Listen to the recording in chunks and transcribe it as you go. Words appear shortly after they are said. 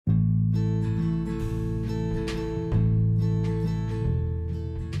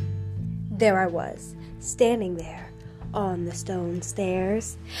there I was, standing there on the stone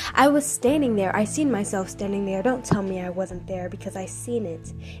stairs. I was standing there. I seen myself standing there. Don't tell me I wasn't there, because I seen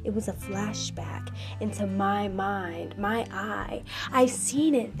it. It was a flashback into my mind, my eye. I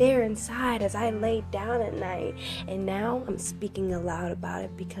seen it there inside as I laid down at night. And now I'm speaking aloud about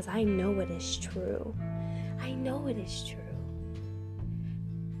it because I know it is true. I know it is true.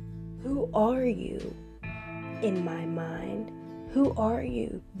 Who are you in my mind? Who are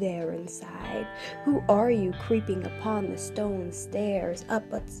you there inside? Who are you creeping upon the stone stairs up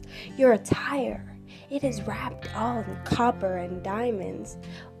your attire? It is wrapped all in copper and diamonds,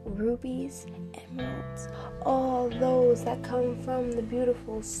 rubies, emeralds, all those that come from the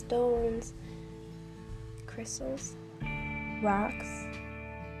beautiful stones, crystals, rocks.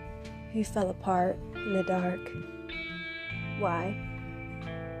 You fell apart in the dark. Why?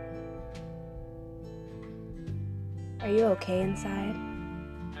 Are you okay inside?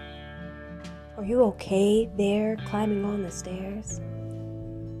 Are you okay there climbing on the stairs?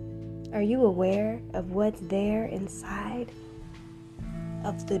 Are you aware of what's there inside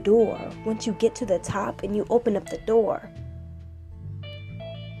of the door once you get to the top and you open up the door?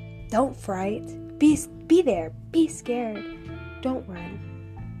 Don't fright. Be there. Be scared. Don't run.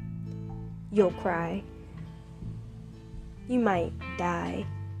 You'll cry. You might die.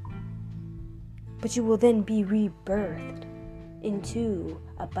 But you will then be rebirthed into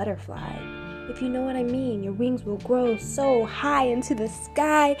a butterfly. If you know what I mean, your wings will grow so high into the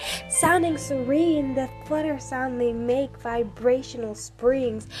sky, sounding serene. The flutter sound they make, vibrational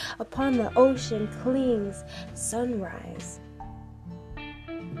springs upon the ocean clings. Sunrise.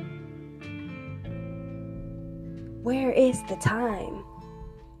 Where is the time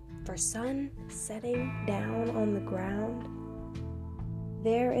for sun setting down on the ground?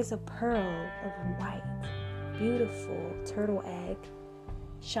 There is a pearl of white, beautiful turtle egg,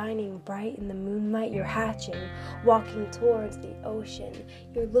 shining bright in the moonlight. You're hatching, walking towards the ocean.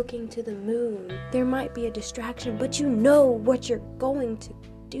 You're looking to the moon. There might be a distraction, but you know what you're going to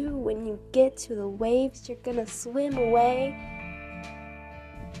do when you get to the waves. You're gonna swim away.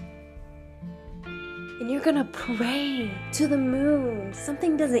 And you're gonna pray to the moon.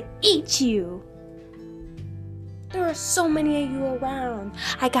 Something doesn't eat you. There are so many of you around.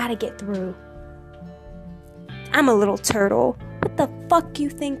 I gotta get through. I'm a little turtle. What the fuck you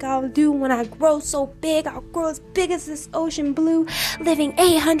think I'll do when I grow so big? I'll grow as big as this ocean blue, living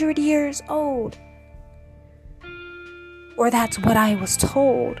 800 years old. Or that's what I was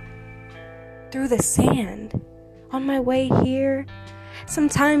told. Through the sand. On my way here,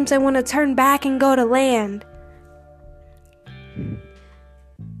 sometimes I want to turn back and go to land.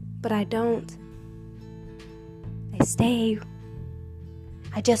 But I don't. I stay.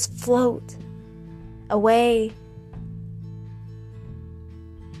 I just float away.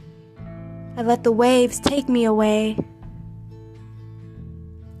 I let the waves take me away.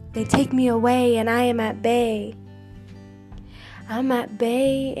 They take me away and I am at bay. I'm at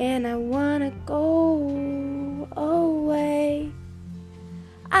bay and I wanna go away.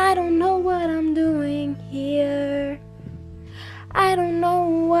 I don't know what I'm doing here. I don't know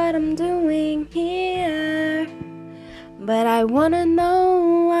what I'm doing here. But I wanna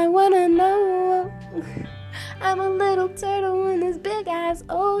know, I'm a little turtle in this big ass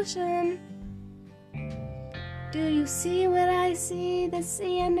ocean. Do you see what I see? The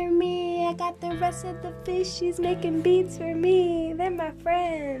sea under me. I got the rest of the fish, she's making beats for me. They're my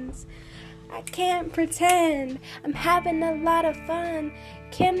friends. I can't pretend, I'm having a lot of fun.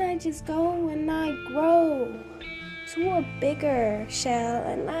 Can I just go and I grow to a bigger shell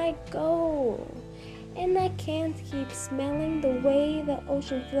and I go? And I can't keep smelling the way the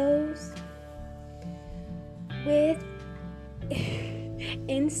ocean flows with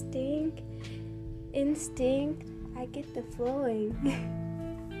instinct, I get the flowing.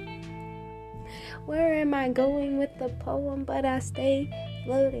 Where am I going with the poem? But I stay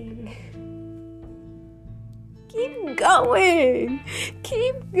floating. Keep going,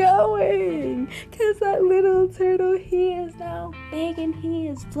 'cause that little turtle, he is now big and he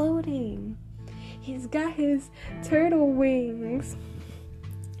is floating. He's got his turtle wings.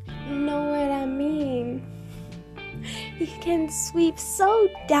 You know what I mean? He can sweep so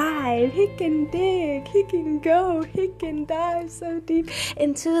dive, he can dig, he can go, he can dive so deep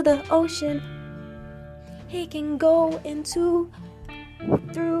into the ocean. He can go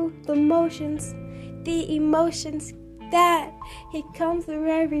through the motions, the emotions that. He comes through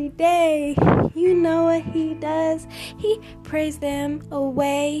every day. You know what he does. He prays them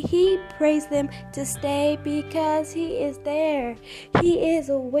away. He prays them to stay because he is there. He is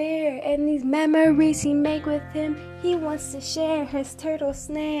aware. And these memories he make with him, he wants to share his turtle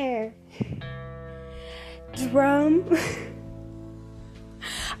snare. Drum.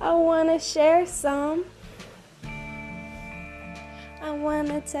 I want to share some. I want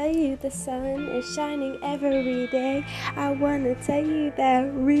to tell you the sun is shining every day. I want to tell you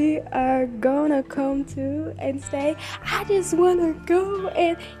that we are gonna come to and stay. I just want to go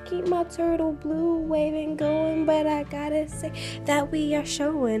and keep my turtle blue waving going. But I gotta say that we are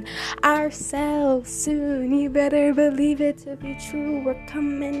showing ourselves soon. You better believe it to be true. We're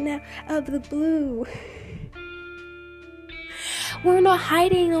coming out of the blue. We're not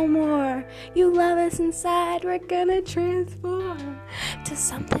hiding no more. You love us inside. We're gonna transform to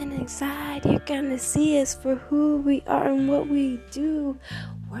something inside. You're gonna see us for who we are and what we do.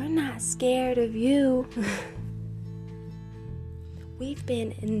 We're not scared of you. We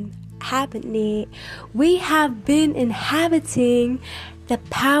have been inhabiting the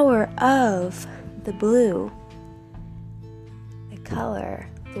power of the blue. The color,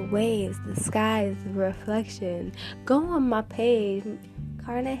 the waves, the skies, the reflection. Go on my page,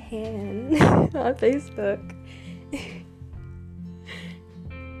 Carnahan, on Facebook. You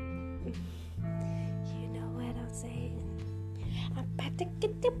know what I'm saying? I'm about to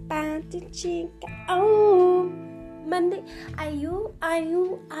get the bound to chica. Oh, Monday. Are you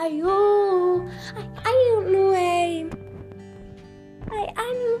no way.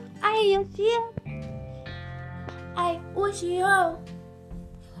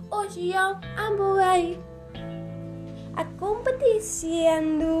 Hoje I'm away. A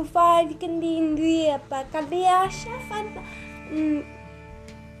competition do fight can dia pa cadeia chafada.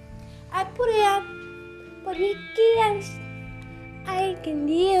 I put it up, but we can't. I can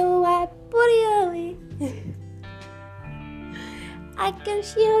deal. I put it away. I can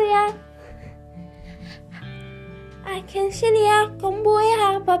show ya. I can show ya. Con boy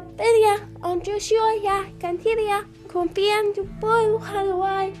ha paperia. On Joshua ya. Cantiria. Confían tu boy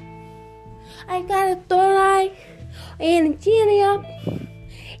Hawaii. I got a story in a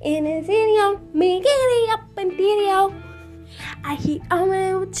video, me get it up in video. I heat on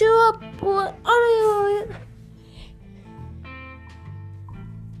with you up, put on you.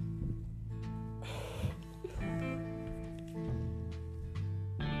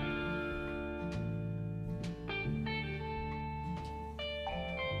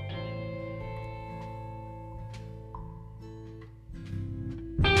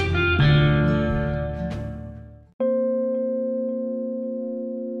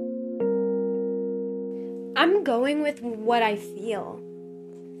 I'm going with what I feel.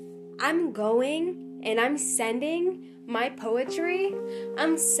 I'm going and I'm sending my poetry.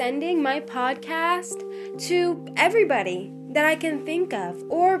 I'm sending my podcast to everybody that I can think of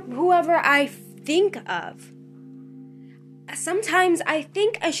or whoever I think of. Sometimes I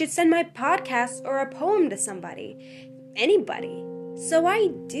think I should send my podcast or a poem to somebody, anybody. So I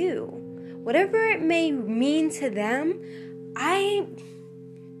do. Whatever it may mean to them, I'm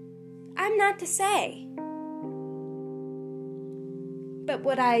not to say. But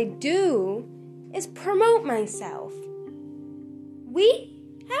what I do is promote myself. We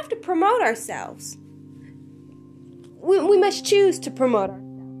have to promote ourselves. We must choose to promote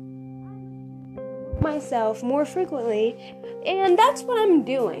myself more frequently, and that's what I'm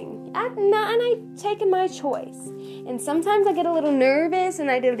doing. And I'm taking my choice. And sometimes I get a little nervous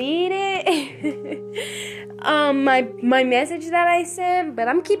and I delete it. my message that I sent, but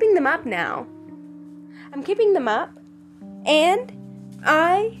I'm keeping them up now. I'm keeping them up, and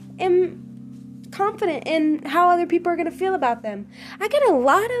I am confident in how other people are going to feel about them. I get a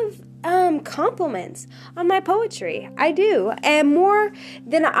lot of compliments on my poetry. I do, and more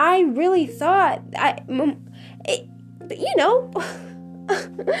than I really thought. But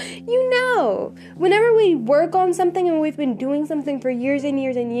whenever we work on something and we've been doing something for years and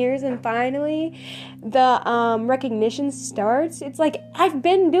years and years, and finally the recognition starts, it's like I've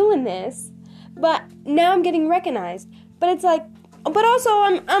been doing this, but now I'm getting recognized. But it's like, but also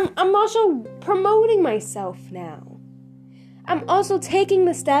I'm also promoting myself now. I'm also taking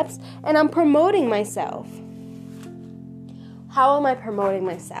the steps and I'm promoting myself. How am I promoting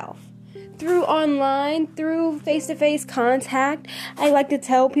myself? Through online, through face-to-face contact. I like to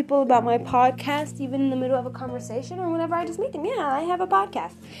tell people about my podcast, even in the middle of a conversation or whenever I just meet them. Yeah, I have a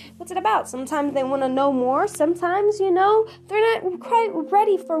podcast. What's it about? Sometimes they want to know more. Sometimes, they're not quite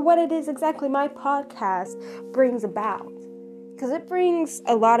ready for what it is exactly my podcast brings about. Because it brings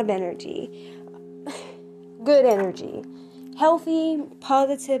a lot of energy. good energy, healthy,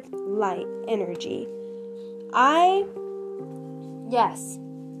 positive, light energy. Yes,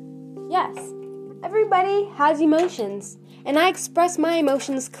 everybody has emotions, and I express my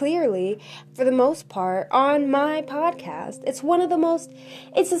emotions clearly, for the most part, on my podcast. It's one of the most,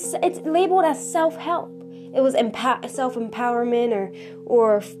 it's labeled as self-help. It was self-empowerment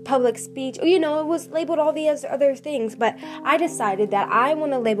or public speech. It was labeled all these other things. But I decided that I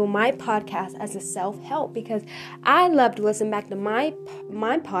want to label my podcast as a self-help, because I love to listen back to my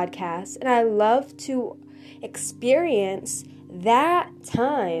podcast, and I love to experience that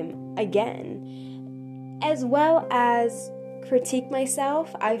time again, as well as critique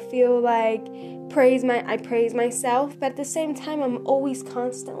myself. I feel like I praise myself, but at the same time, I'm always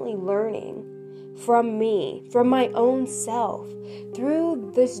constantly learning from me, from my own self,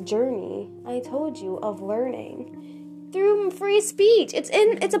 through this journey, I told you, of learning, through free speech. It's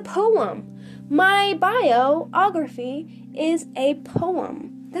a poem. My biography is a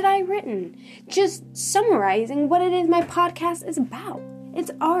poem that I written, just summarizing what it is my podcast is about.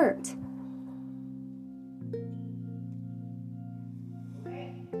 It's art.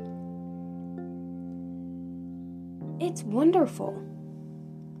 It's wonderful.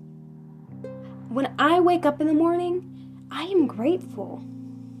 When I wake up in the morning, I am grateful.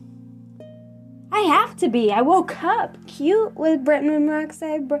 I have to be. I woke up cute with Brenton and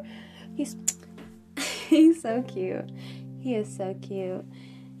Roxanne. He's so cute. He is so cute.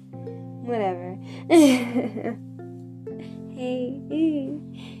 Whatever. Hey,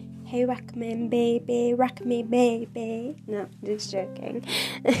 rock me, baby. Rock me, baby. No, just joking.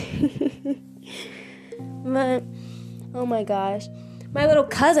 But, oh my gosh. My little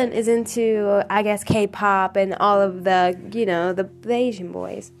cousin is into, I guess, K-pop and all of the, the Asian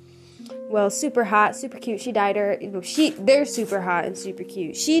boys. Well, super hot, super cute. They're super hot and super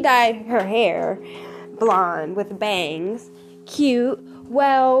cute. She dyed her hair blonde with bangs. Cute.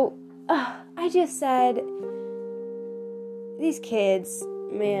 Well, I just said, these kids,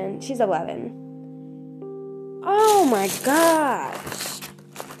 man, she's 11. Oh my gosh.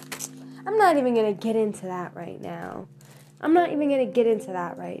 I'm not even going to get into that right now.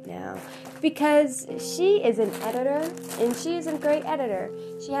 Because she is an editor, and she is a great editor.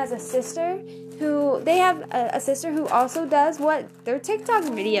 She has a sister who also does they're TikTok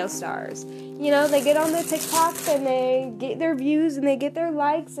video stars. They get on their TikToks and they get their views and they get their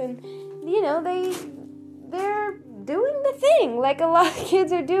likes, and they're doing the thing like a lot of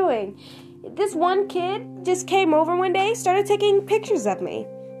kids are doing. This one kid just came over one day, started taking pictures of me.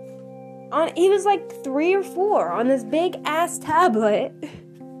 He was like 3 or 4 on this big ass tablet,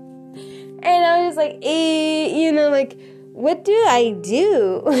 and I was like, what do I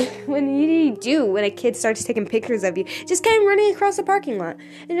do? What do you do when a kid starts taking pictures of you? Just came running across the parking lot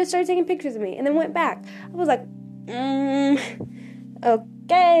and just started taking pictures of me, and then went back. I was like,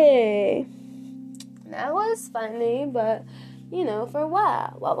 okay, that was funny, but for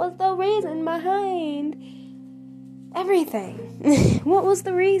what? What was the reason behind everything? What was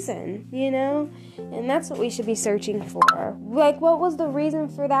the reason, And that's what we should be searching for. Like, what was the reason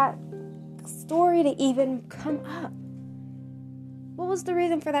for that story to even come up? What was the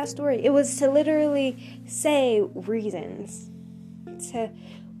reason for that story? It was to literally say reasons.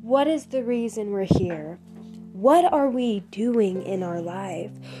 What is the reason we're here? What are we doing in our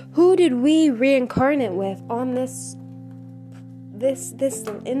life? Who did we reincarnate with on this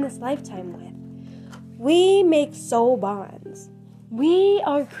in this lifetime with? We make soul bonds. We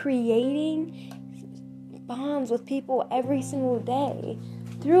are creating bonds with people every single day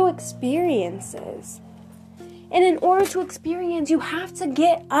through experiences. And in order to experience, you have to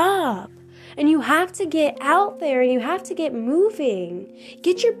get up. And you have to get out there, and you have to get moving.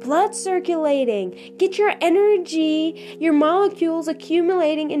 Get your blood circulating. Get your energy, your molecules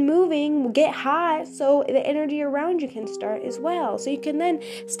accumulating and moving. Get hot so the energy around you can start as well. So you can then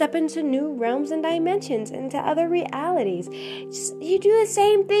step into new realms and dimensions, into other realities. You do the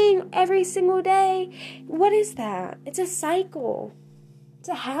same thing every single day. What is that? It's a cycle. It's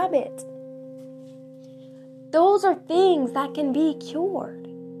a habit. Those are things that can be cured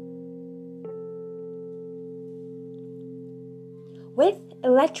with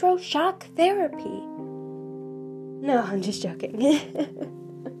electroshock therapy. No, I'm just joking.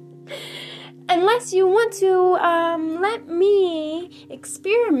 Unless you want to let me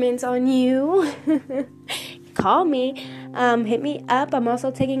experiment on you, call me. Hit me up. I'm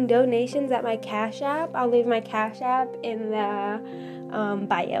also taking donations at my Cash App. I'll leave my Cash App in the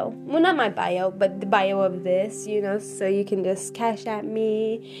bio. Well, not my bio, but the bio of this, so you can just Cash App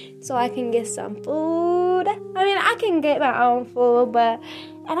me so I can get some food. I mean, I can get my own food, but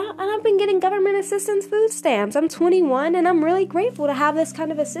And I've been getting government assistance food stamps. I'm 21 and I'm really grateful to have this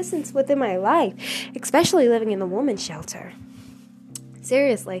kind of assistance within my life, especially living in the women's shelter.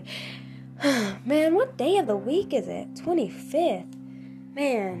 Seriously. Man, what day of the week is it? 25th.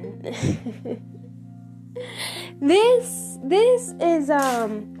 Man. This is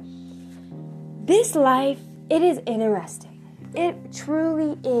this life, it is interesting. It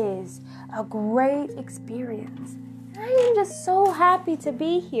truly is a great experience. I am just so happy to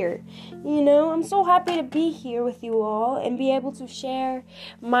be here. I'm so happy to be here with you all and be able to share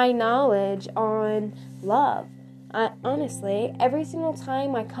my knowledge on love. Honestly, every single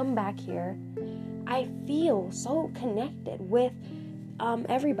time I come back here, I feel so connected with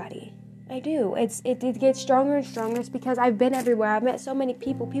everybody. I do. It gets stronger and stronger. It's because I've been everywhere. I've met so many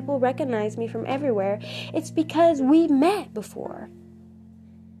people. People recognize me from everywhere. It's because we met before.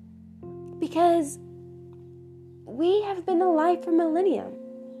 Because we have been alive for millennium.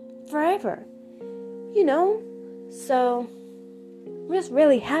 Forever. So I'm just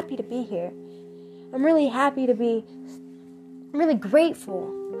really happy to be here. I'm really grateful.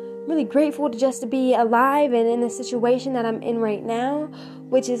 I'm really grateful to be alive and in the situation that I'm in right now,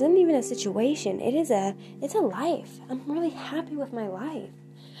 which isn't even a situation. It's a life. I'm really happy with my life.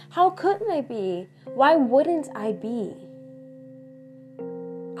 How couldn't I be? Why wouldn't I be?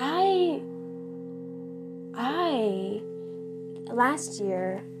 Last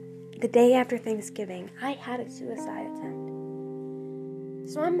year, the day after Thanksgiving, I had a suicide attempt.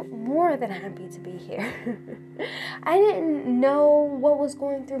 So I'm more than happy to be here. I didn't know what was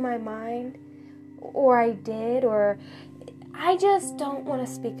going through my mind, or I just don't want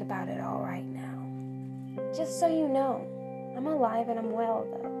to speak about it all right now. Just so you know, I'm alive and I'm well,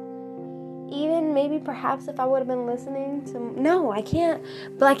 though. Even maybe perhaps if I would have been listening to... No, I can't.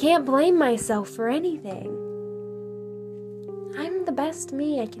 But I can't blame myself for anything. I'm the best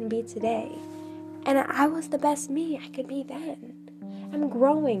me I can be today. And I was the best me I could be then. I'm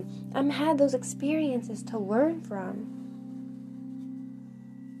growing. I've had those experiences to learn from.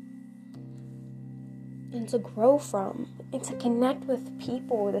 And to grow from. And to connect with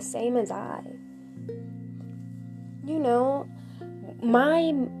people the same as I.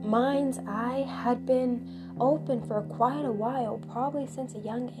 My mind's eye had been open for quite a while, probably since a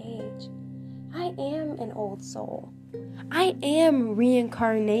young age. I am an old soul. I am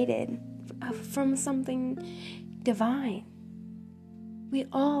reincarnated from something divine. We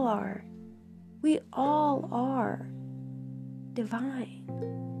all are. We all are divine.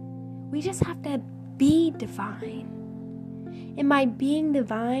 We just have to be divine. And by being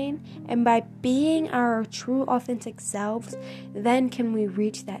divine and by being our true authentic selves, then can we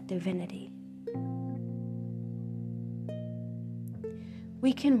reach that divinity.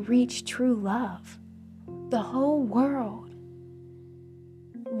 We can reach true love. The whole world.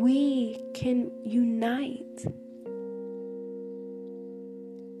 We can unite.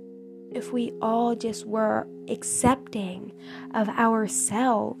 If we all just were accepting of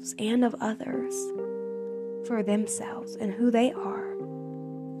ourselves and of others for themselves and who they are.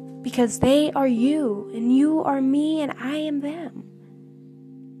 Because they are you, and you are me, and I am them.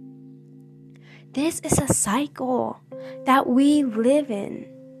 This is a cycle that we live in.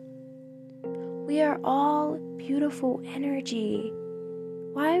 We are all beautiful energy.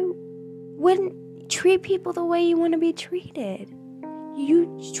 Why wouldn't you treat people the way you want to be treated?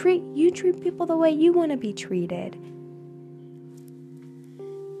 You treat people the way you want to be treated.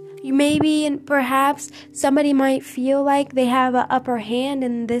 And perhaps somebody might feel like they have an upper hand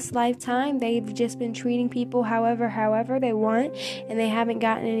in this lifetime. They've just been treating people however they want, and they haven't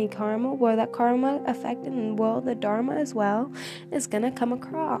gotten any karma. Well, that karma affected, and the dharma as well, is going to come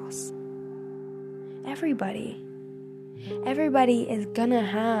across. Everybody is going to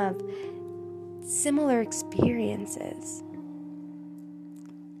have similar experiences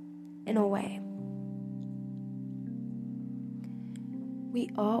in a way. We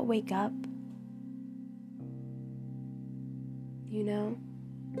all wake up,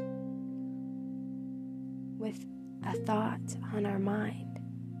 with a thought on our mind.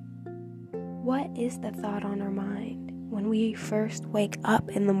 What is the thought on our mind when we first wake up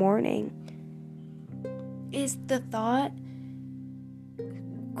in the morning? Is the thought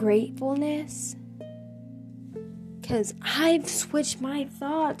gratefulness? Because I've switched my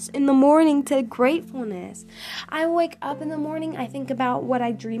thoughts in the morning to gratefulness. I wake up in the morning, I think about what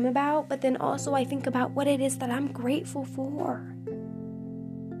I dream about, but then also I think about what it is that I'm grateful for.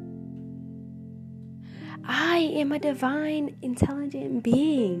 I am a divine, intelligent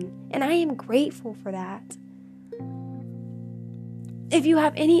being, and I am grateful for that. If you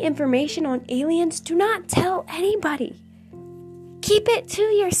have any information on aliens, do not tell anybody. keep it to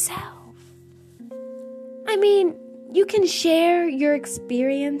yourself. I mean, you can share your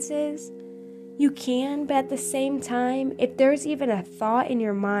experiences. You can, but at the same time, if there's even a thought in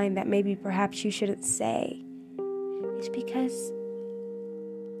your mind that maybe perhaps you shouldn't say, it's because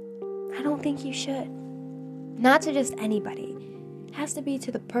I don't think you should. Not to just anybody. It has to be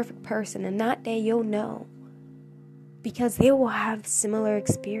to the perfect person, and that day you'll know. Because they will have similar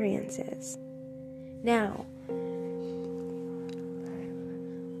experiences. Now,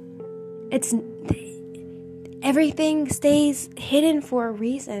 everything stays hidden for a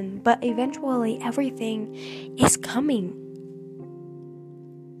reason, but eventually everything is coming.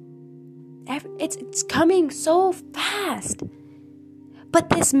 It's coming so fast. But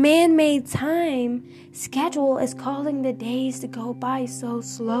this man-made time schedule is causing the days to go by so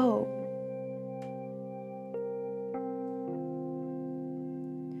slow.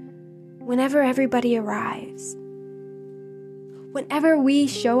 Whenever everybody arrives, whenever we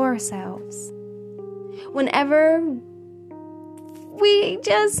show ourselves, whenever we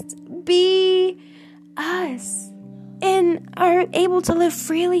just be us and are able to live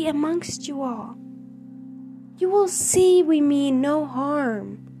freely amongst you all, you will see we mean no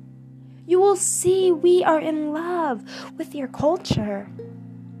harm. You will see we are in love with your culture.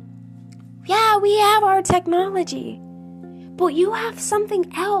 Yeah, we have our technology, but you have something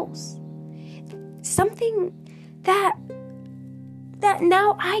else. Something that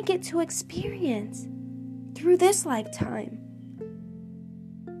now I get to experience through this lifetime.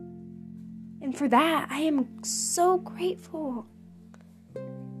 And for that, I am so grateful.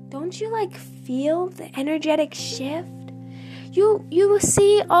 Don't you feel the energetic shift? You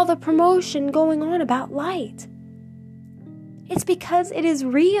see all the promotion going on about light. It's because it is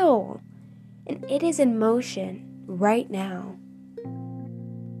real. And it is in motion right now.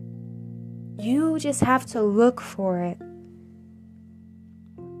 You just have to look for it.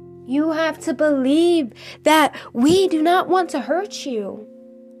 You have to believe that we do not want to hurt you.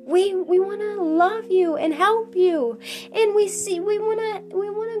 We want to love you and help you. And we want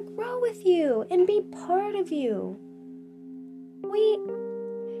to grow with you and be part of you.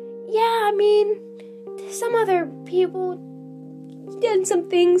 Some other people did some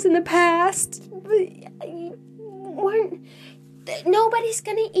things in the past, but nobody's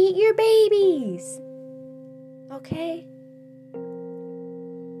gonna eat your babies. Okay?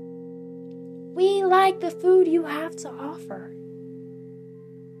 We like the food you have to offer.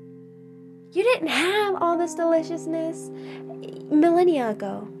 You didn't have all this deliciousness millennia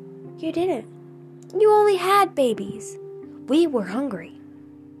ago. You didn't. You only had babies. We were hungry.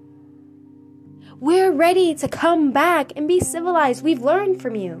 We're ready to come back and be civilized. We've learned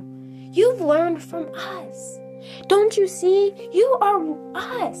from you. You've learned from us. Don't you see? You are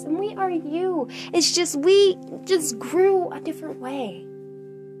us and we are you. It's just we just grew a different way.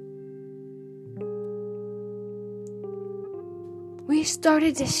 We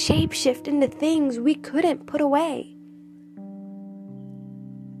started to shapeshift into things we couldn't put away.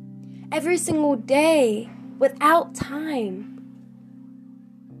 Every single day, without time,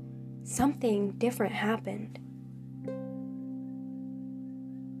 something different happened.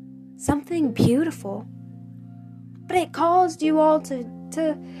 Something beautiful. But it caused you all to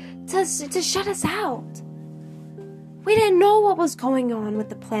shut us out. We didn't know what was going on with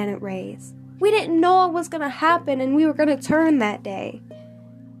the planet rays. We didn't know what was going to happen and we were going to turn that day.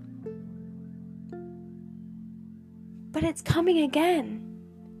 But it's coming again.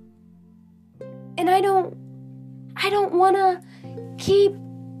 And I don't want to keep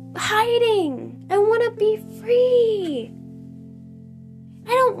hiding. I want to be free. I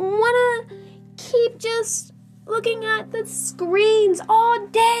don't want to keep just looking at the screens all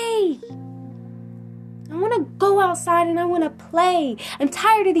day. I want to go outside and I want to play. I'm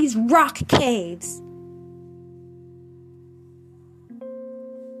tired of these rock caves.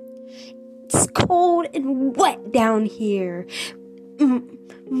 It's cold and wet down here.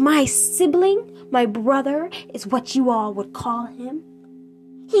 My sibling, my brother, is what you all would call him.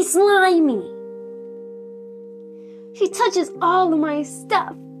 He's slimy. He touches all of my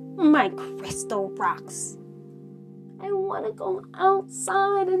stuff, my crystal rocks. I want to go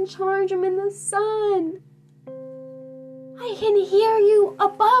outside and charge him in the sun. I can hear you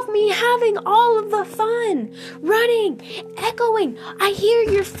above me having all of the fun, running, echoing. I hear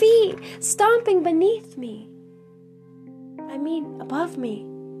your feet stomping beneath me. I mean, above me.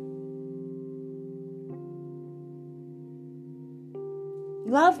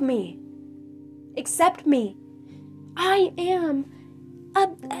 Love me. Accept me. I am. I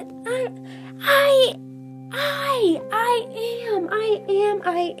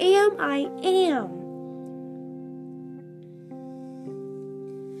am.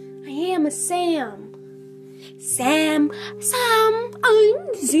 am a Sam. Sam,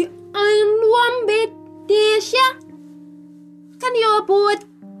 anh one bit dish. Kan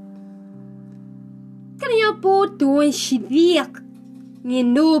jag på då en svek ni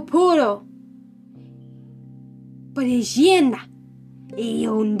no puro. Parisienda.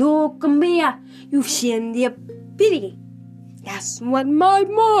 Eu no cambia. You send pity. That's what my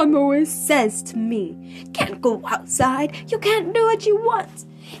mom always says to me. Can't go outside. You can't do what you want.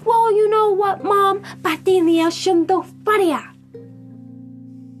 Well, you know what, Mom? Patinia shundo faria.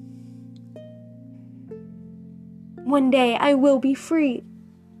 One day I will be free.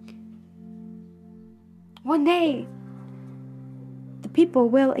 One day the people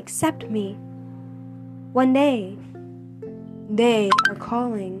will accept me. One day they are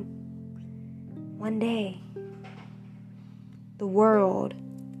calling. One day the world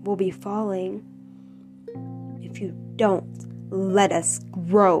will be falling if you don't let us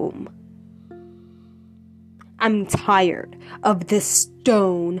roam. I'm tired of the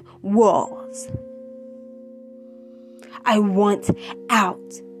stone walls. I want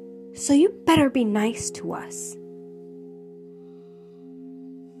out, so you better be nice to us.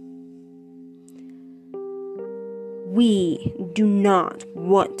 We do not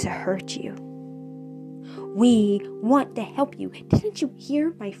want to hurt you. We want to help you. Didn't you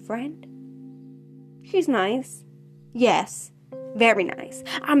hear my friend? She's nice. Yes, very nice.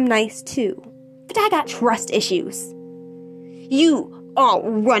 I'm nice too. But I got trust issues. You all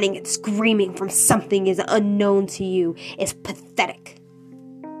running and screaming from something is unknown to you is pathetic.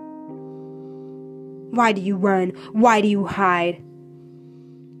 Why do you run? Why do you hide?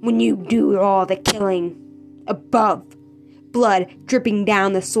 When you do all the killing above, blood dripping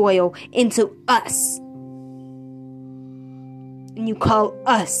down the soil into us. And you call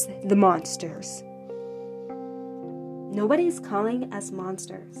us the monsters. Nobody's calling us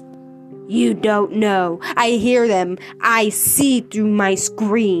monsters. You don't know. I hear them. I see through my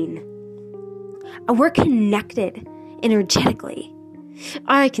screen. We're connected energetically.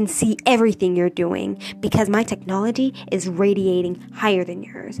 I can see everything you're doing because my technology is radiating higher than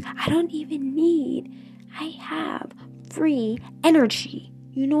yours. I don't even need. I have free energy.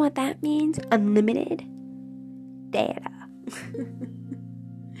 You know what that means? Unlimited data.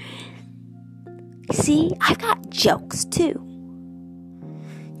 See, I've got jokes too.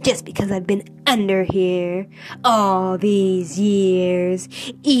 Just because I've been under here all these years,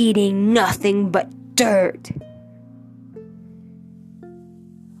 eating nothing but dirt.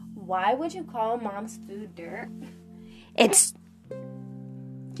 Why would you call Mom's food dirt?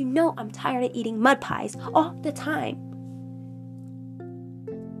 You know I'm tired of eating mud pies all the time.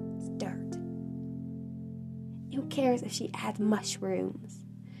 It's dirt. Who cares if she adds mushrooms?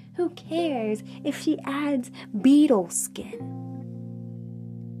 Who cares if she adds beetle skin?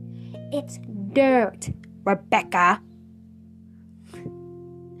 It's dirt, Rebecca.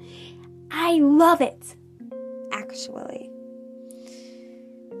 I love it, actually.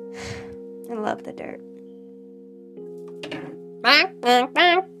 I love the dirt. I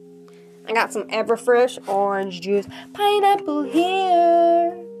got some Everfresh orange juice, pineapple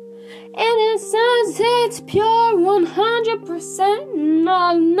here. And it says it's pure 100%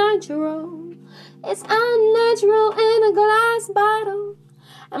 all natural. It's unnatural in a glass bottle.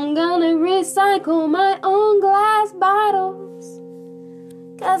 I'm gonna recycle my own glass bottles,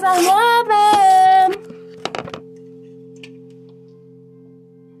 'cause I love them.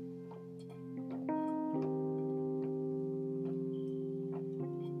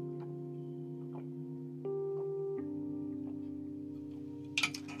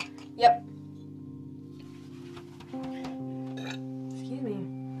 Yep. Excuse me.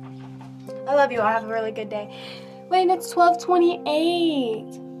 I love you. I'll have a really good day. Wait, it's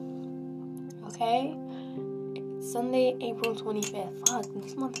 12:28. Okay? Sunday, April 25th. Fuck,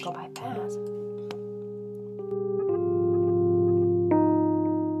 this month go by fast.